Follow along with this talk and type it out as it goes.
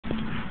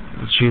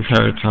truth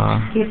hurts, huh?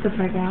 Get the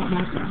fuck out,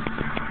 Michael.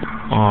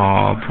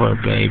 Oh, poor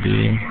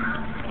baby.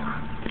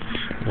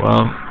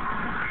 Well,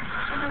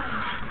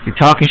 you're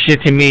talking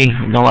shit to me.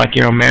 You don't like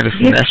your own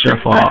medicine. Get That's your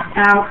the fault. fuck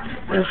out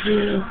of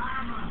here.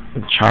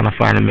 I'm trying to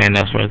find a man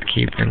that's worth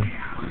keeping.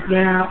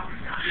 Get out.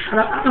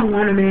 I don't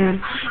want a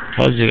man.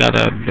 Told you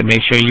gotta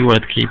make sure you're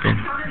worth keeping.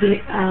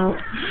 Get out.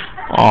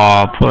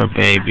 Oh, poor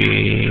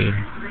baby.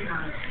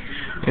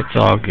 It's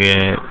all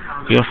good.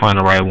 You'll find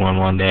the right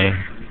one day.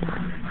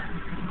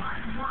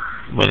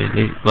 But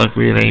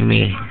luckily it ain't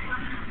me.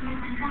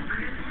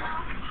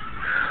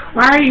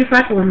 Why are you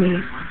fucking with me?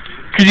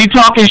 Cause you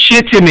talking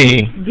shit to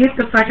me. Get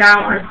the fuck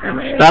out or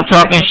something. Stop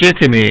talking shit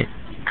to me.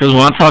 Cause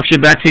when I talk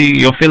shit back to you,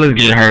 your feelings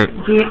get hurt.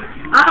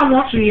 I don't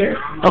want you here.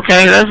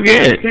 Okay, that's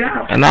good. Get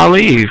out. And I'll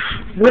leave.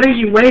 What are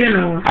you waiting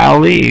on? I'll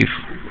leave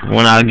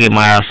when I get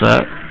my ass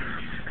up.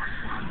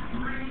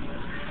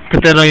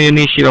 Put that on your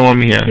knees. You don't want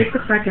me here. Get the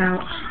fuck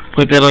out.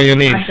 Put that on your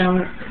knees. I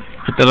don't.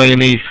 Put that on your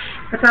knees.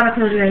 I thought I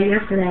told you that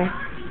yesterday.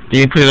 You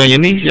didn't put it on your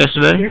knees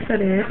yesterday? Yes, I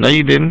did. No,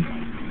 you didn't.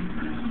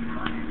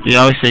 You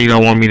always say you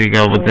don't want me to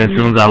go, but then as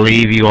soon as I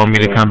leave, you want me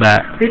to come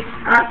back. Bitch,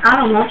 I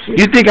don't want you.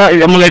 You think I'm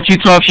gonna let you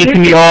talk shit to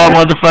me all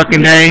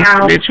motherfucking day?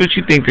 Out. Bitch, what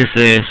you think this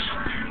is?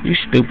 You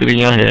stupid in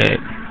your head.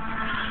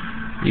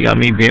 You got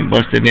me bent,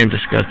 busted, and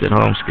disgusted,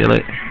 home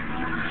skillet.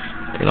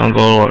 It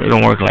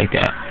don't work like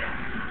that.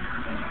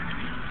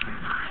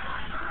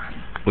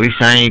 At least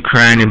I ain't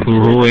crying and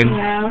boo-hooing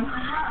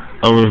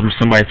over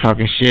somebody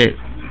talking shit.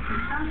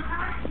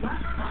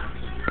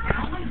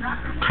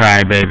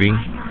 Cry, baby.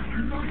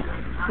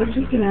 We're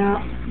freaking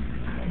out.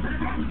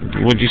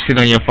 Would you sit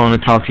on your phone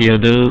and talk to your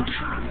dudes?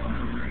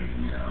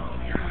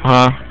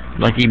 Huh?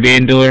 Like you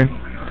been doing?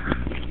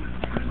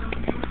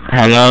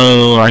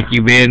 Hello, like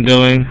you been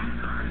doing?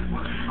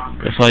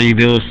 That's all you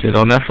do is sit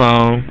on that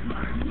phone.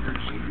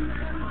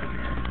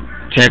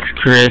 Text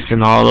Chris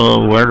and all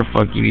over. Where the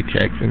fuck you be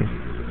texting?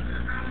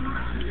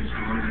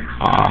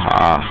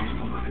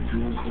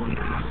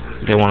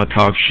 They want to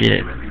talk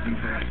shit.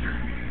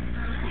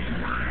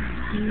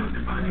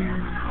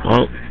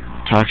 Well,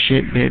 talk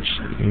shit, bitch.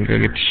 You go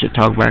get the shit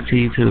talked back to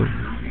you, too.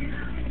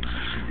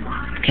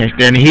 Can't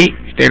stand the heat.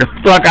 Stay the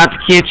fuck out the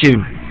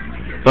kitchen,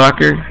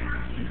 fucker.